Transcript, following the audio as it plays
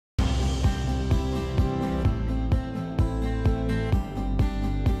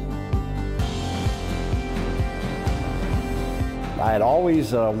I had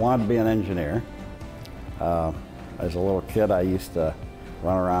always wanted to be an engineer. As a little kid, I used to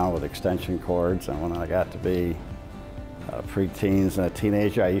run around with extension cords, and when I got to be pre-teens and a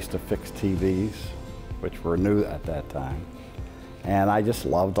teenager, I used to fix TVs, which were new at that time. And I just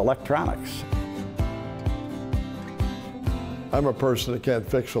loved electronics. I'm a person that can't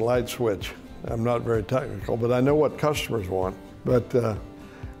fix a light switch. I'm not very technical, but I know what customers want. But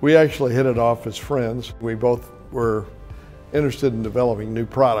we actually hit it off as friends. We both were interested in developing new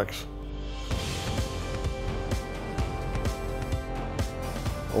products.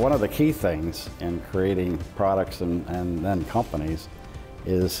 One of the key things in creating products and then companies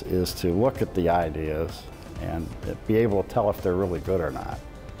is to look at the ideas and be able to tell if they're really good or not.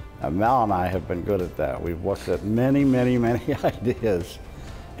 Mel and I have been good at that. We've looked at many ideas,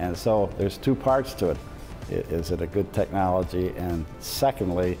 and so there's two parts to it. Is it a good technology? And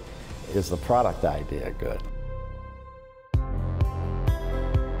secondly, is the product idea good?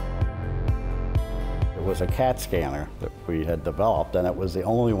 It was a CAT scanner that we had developed, and it was the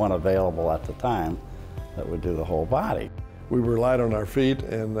only one available at the time that would do the whole body. We were light on our feet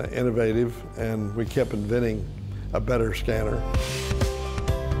and innovative, and we kept inventing a better scanner.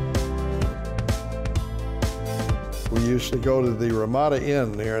 We used to go to the Ramada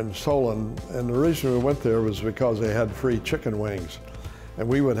Inn here in Solon, and the reason we went there was because they had free chicken wings. And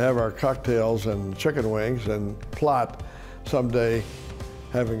we would have our cocktails and chicken wings and plot someday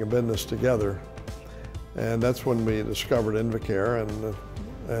having a business together. And that's when we discovered Invacare,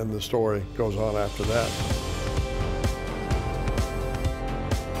 and the story goes on after that.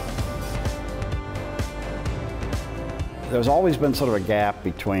 There's always been sort of a gap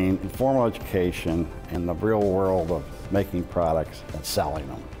between formal education and the real world of making products and selling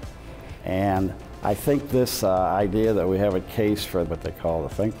them. And I think this idea that we have a case for what they call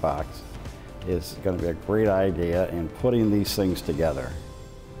the Think Box is going to be a great idea in putting these things together.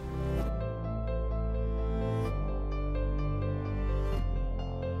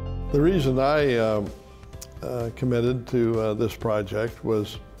 The reason I committed to this project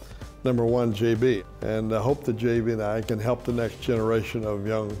was, number one, JB. And I hope that JB and I can help the next generation of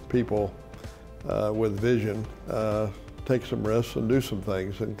young people with vision take some risks and do some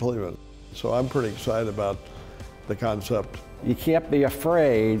things in Cleveland. So I'm pretty excited about the concept. You can't be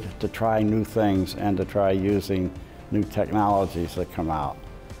afraid to try new things and to try using new technologies that come out,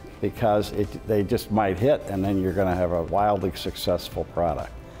 because they just might hit, and then you're going to have a wildly successful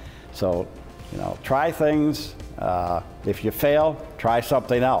product. So, you know, try things. If you fail, try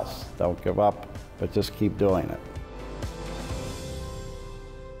something else. Don't give up, but just keep doing it.